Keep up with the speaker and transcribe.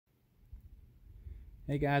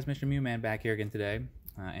Hey guys, Mr. Mewman back here again today.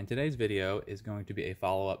 And today's video is going to be a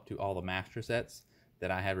follow-up to all the master sets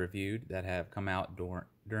that I had reviewed that have come out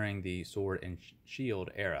during the Sword and Shield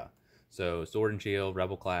era. So Sword and Shield,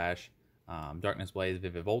 Rebel Clash, Darkness Ablaze,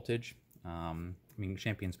 Vivid Voltage.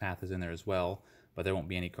 Champion's Path is in there as well, but there won't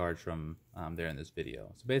be any cards from there in this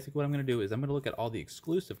video. So basically what I'm going to do is I'm going to look at all the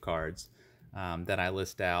exclusive cards that I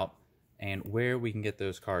list out and where we can get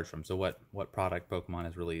those cards from. So what product Pokemon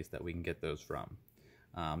has released that we can get those from.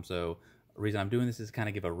 So the reason I'm doing this is kind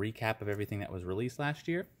of give a recap of everything that was released last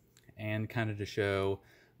year and kind of to show,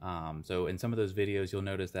 so in some of those videos you'll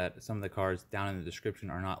notice that some of the cards down in the description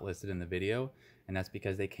are not listed in the video, and that's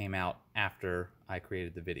because they came out after I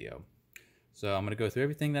created the video. So I'm going to go through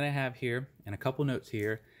everything that I have here, and a couple notes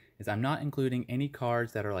here is I'm not including any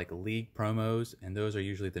cards that are like league promos, and those are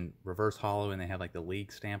usually the reverse holo and they have like the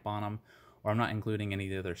league stamp on them, or I'm not including any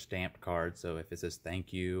of the other stamped cards. So if it says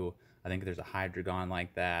thank you, I think there's a Hydreigon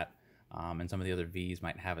like that, and some of the other Vs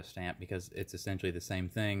might have a stamp because it's essentially the same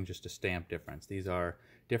thing, just a stamp difference. These are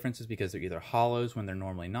differences because they're either holos when they're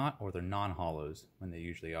normally not, or they're non-holos when they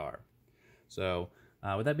usually are. So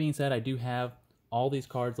with that being said, I do have all these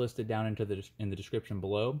cards listed down in the description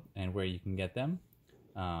below and where you can get them.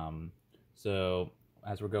 So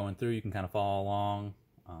as we're going through, you can kind of follow along,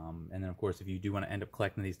 and then of course if you do want to end up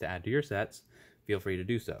collecting these to add to your sets, feel free to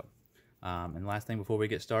do so. And last thing before we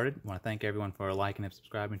get started, I want to thank everyone for liking and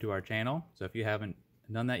subscribing to our channel. So if you haven't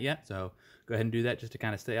done that yet, so go ahead and do that just to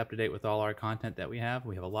kind of stay up to date with all our content that we have.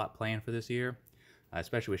 We have a lot planned for this year,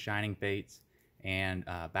 especially with Shining Fates and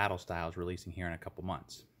Battle Styles releasing here in a couple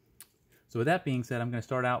months. So with that being said, I'm going to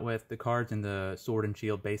start out with the cards in the Sword and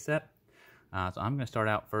Shield base set. So I'm going to start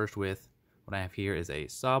out first with what I have here is a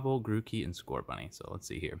Sobble, Grookey, and Scorbunny. So let's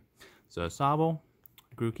see here. So Sobble,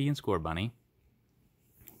 Grookey, and Scorbunny.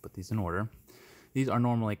 Put these in order. These are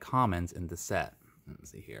normally commons in the set. Let's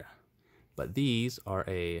see here. But these are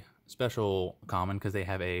a special common because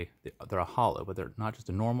they're a holo, but they're not just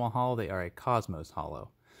a normal holo, they are a Cosmos holo.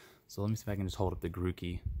 So let me see if I can just hold up the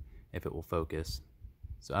Grookey if it will focus.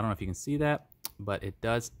 So I don't know if you can see that, but it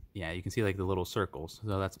does, yeah, you can see like the little circles.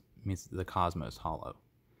 So that means the Cosmos holo.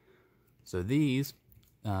 So these,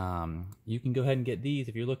 you can go ahead and get these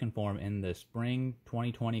if you're looking for them in the Spring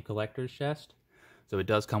 2020 Collector's Chest. So it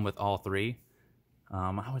does come with all three.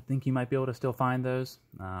 I would think you might be able to still find those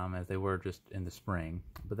as they were just in the spring.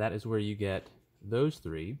 But that is where you get those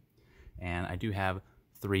three. And I do have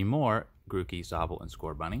three more, Grookey, Sobble, and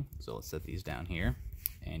Scorbunny. So let's set these down here.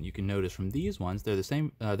 And you can notice from these ones, they're the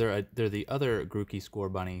same. They're the other Grookey,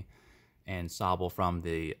 Scorbunny, and Sobble from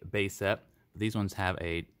the base set. These ones have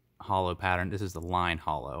a holo pattern. This is the line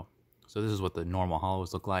holo. So this is what the normal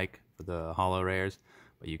holos look like for the holo rares.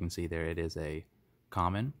 But you can see there it is a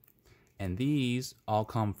common, and these all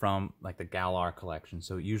come from like the Galar Collection.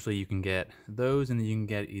 So usually you can get those, and then you can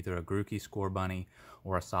get either a Grookey, Scorbunny,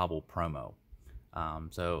 or a Sobble promo.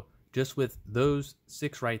 So just with those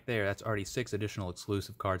 6 right there, that's already 6 additional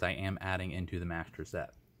exclusive cards I am adding into the master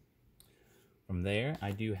set. From there,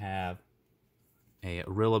 I do have a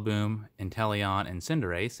Rillaboom, Inteleon, and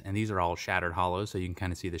Cinderace, and these are all shattered holos, so you can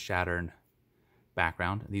kind of see the shattered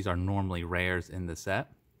background. These are normally rares in the set.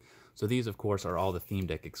 So these, of course, are all the Theme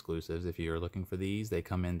Deck exclusives. If you're looking for these, they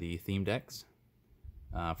come in the Theme Decks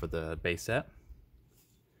for the base set.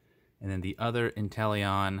 And then the other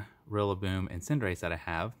Inteleon, Rillaboom, and Cinderace that I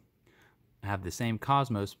have the same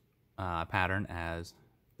Cosmos pattern as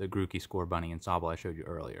the Grookey, Scorbunny, and Sobble I showed you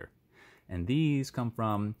earlier. And these come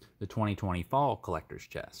from the 2020 Fall Collector's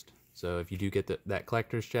Chest. So if you do get that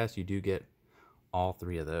Collector's Chest, you do get all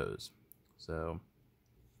 3 of those. So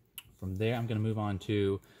from there, I'm going to move on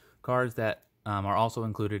to cards that are also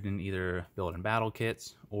included in either build and battle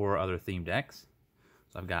kits or other theme decks.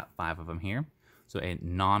 So I've got 5 of them here. So a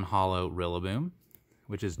non-holo Rillaboom,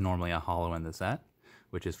 which is normally a holo in the set,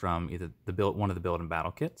 which is from either one of the build and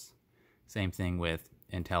battle kits. Same thing with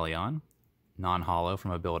Inteleon, non-holo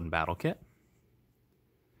from a build and battle kit.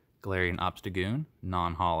 Galarian Obstagoon,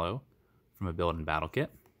 non-holo from a build and battle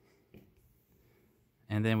kit.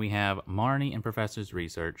 And then we have Marnie and Professor's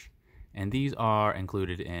Research. And these are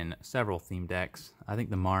included in several theme decks. I think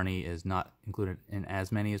the Marnie is not included in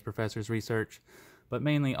as many as Professor's Research, but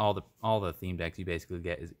mainly all the theme decks you basically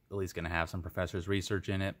get is at least going to have some Professor's Research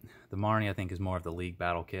in it. The Marnie, I think, is more of the League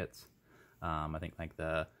Battle kits. I think like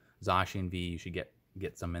the Zacian V, you should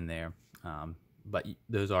get some in there, but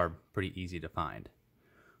those are pretty easy to find.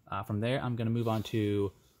 From there, I'm going to move on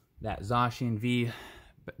to that Zacian V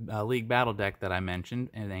League Battle deck that I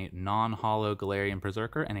mentioned, and a non-holo Galarian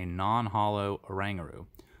Berserker and a non-holo Oranguru.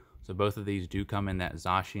 So both of these do come in that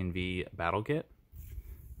Zacian V battle kit.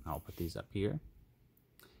 I'll put these up here.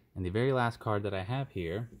 And the very last card that I have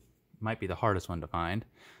here might be the hardest one to find,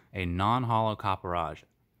 a non-holo Copperage.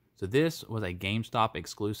 So this was a GameStop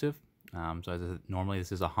exclusive. So as normally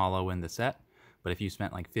this is a holo in the set, but if you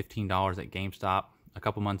spent like $15 at GameStop a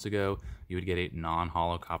couple months ago, you would get a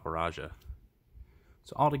non-holo Copperage.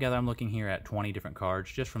 So altogether, I'm looking here at 20 different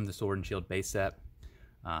cards just from the Sword and Shield base set.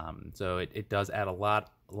 So it does add a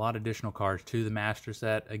lot additional cards to the master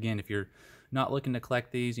set. Again, if you're not looking to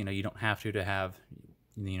collect these, you don't have to have,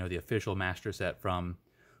 the official master set from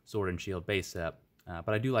Sword and Shield base set.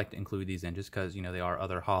 But I do like to include these in just because, they are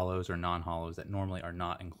other holos or non-holos that normally are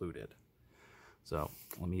not included. So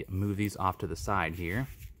let me move these off to the side here,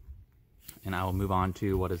 and I will move on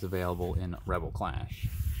to what is available in Rebel Clash.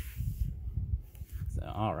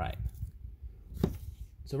 So, all right.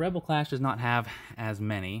 So Rebel Clash does not have as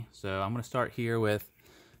many, so I'm going to start here with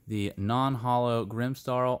the non-holo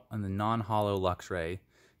Grimmsnarl and the non-holo Luxray.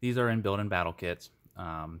 These are in build and battle kits.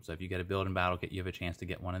 So if you get a build and battle kit, you have a chance to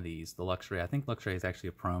get one of these. The Luxray, I think Luxray is actually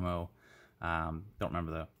a promo. Don't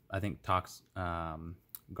remember I think Tox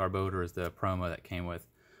Garbodor is the promo that came with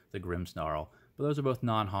the Grimmsnarl. But those are both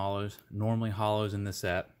non-holos, normally holos in the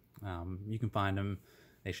set. You can find them.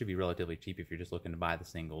 They should be relatively cheap if you're just looking to buy the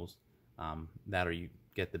singles. That or you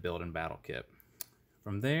get the build and battle kit.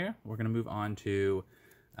 From there, we're going to move on to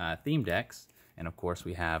theme decks. And of course,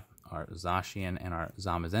 we have our Zacian and our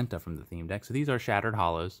Zamazenta from the theme deck. So these are shattered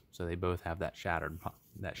holos. So they both have that shattered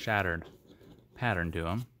pattern to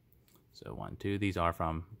them. So 1, 2. These are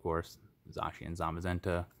from, of course, Zacian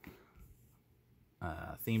Zamazenta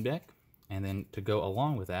theme deck. And then to go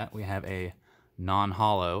along with that, we have a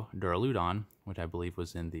non-holo Duraludon, which I believe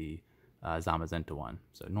was in the Zamazenta one.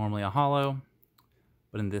 So normally a holo,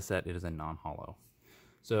 but in this set it is a non-holo.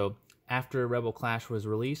 So after Rebel Clash was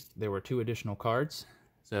released, there were 2 additional cards.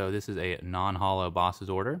 So this is a non-holo Boss's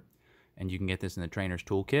Order, and you can get this in the Trainer's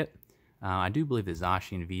Toolkit. I do believe the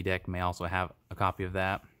Zacian V deck may also have a copy of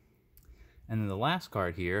that. And then the last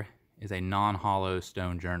card here is a non-holo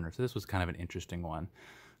Stone Journer. So this was kind of an interesting one.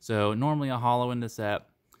 So normally a holo in the set,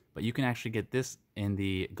 but you can actually get this in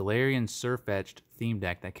the Galarian Surfetched theme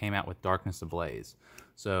deck that came out with Darkness Ablaze.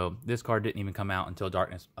 So this card didn't even come out until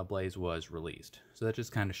Darkness Ablaze was released. So that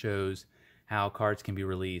just kind of shows how cards can be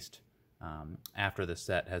released after the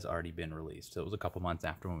set has already been released. So it was a couple months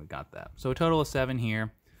after when we got that. So a total of 7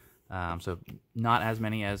 here. So not as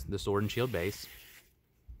many as the Sword and Shield base.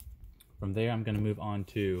 From there, I'm going to move on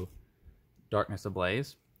to Darkness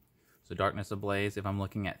Ablaze. So Darkness Ablaze, if I'm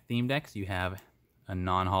looking at theme decks, you have a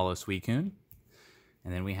non-holo Suicune.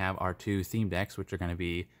 And then we have our 2 theme decks, which are going to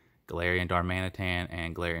be Galarian Darmanitan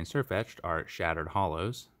and Galarian Surfetched, are shattered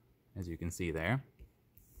holos, as you can see there.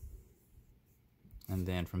 And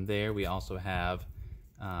then from there, we also have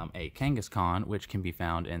a Kangaskhan, which can be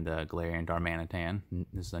found in the Galarian Darmanitan.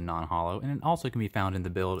 This is a non-holo, and it also can be found in the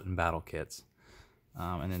build and battle kits.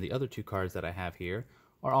 And then the other 2 cards that I have here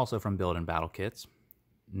are also from build and battle kits.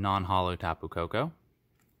 Non-holo Tapu Koko,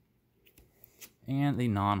 and the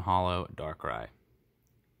non-holo Darkrai.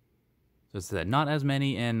 So it's not as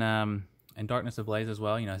many in Darkness Ablaze as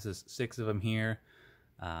well. This is 6 of them here.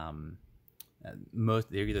 Most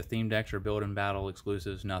they're either theme decks or build and battle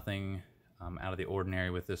exclusives. Nothing out of the ordinary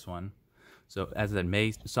with this one. So as I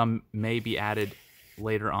said, some may be added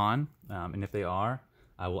later on, and if they are,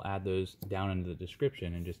 I will add those down into the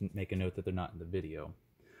description and just make a note that they're not in the video.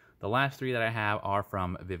 The last 3 that I have are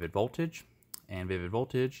from Vivid Voltage, and Vivid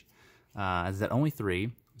Voltage is that only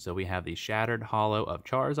 3. So we have the Shattered Holo of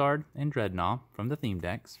Charizard and Dreadnought from the theme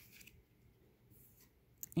decks,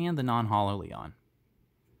 and the non-holo Leon.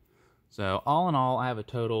 So all in all, I have a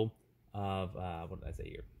total of, what did I say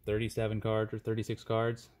here, 37 cards or 36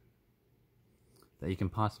 cards that you can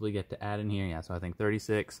possibly get to add in here. Yeah, so I think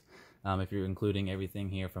 36 if you're including everything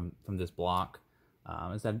here from this block.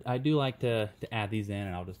 I do like to add these in,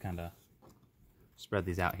 and I'll just kind of spread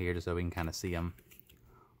these out here just so we can kind of see them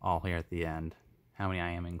all here at the end, how many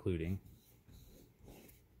I am including.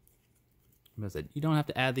 As I said, you don't have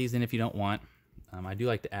to add these in if you don't want. I do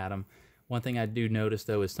like to add them. One thing I do notice,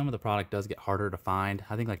 though, is some of the product does get harder to find.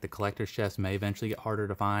 I think like the collector's chest may eventually get harder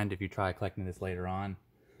to find if you try collecting this later on.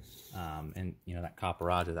 And, that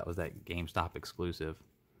Copperage, that was that GameStop exclusive,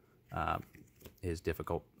 is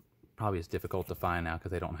difficult. Probably is difficult to find now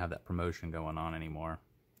because they don't have that promotion going on anymore.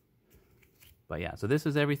 But yeah, so this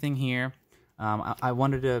is everything here. I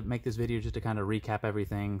wanted to make this video just to kind of recap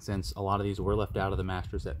everything, since a lot of these were left out of the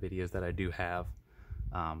master set videos that I do have.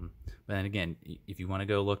 But then again, if you want to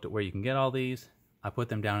go look at where you can get all these, I put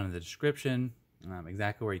them down in the description,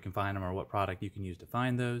 exactly where you can find them or what product you can use to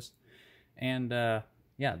find those. And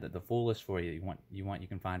yeah, the full list for you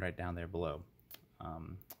can find right down there below.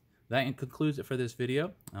 that concludes it for this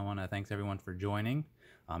video. I want to thank everyone for joining.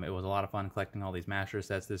 It was a lot of fun collecting all these master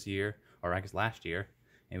sets this year, or I guess last year,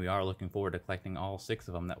 and we are looking forward to collecting all 6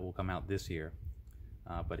 of them that will come out this year.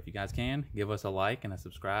 But if you guys can, give us a like and a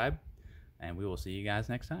subscribe, and we will see you guys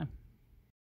next time.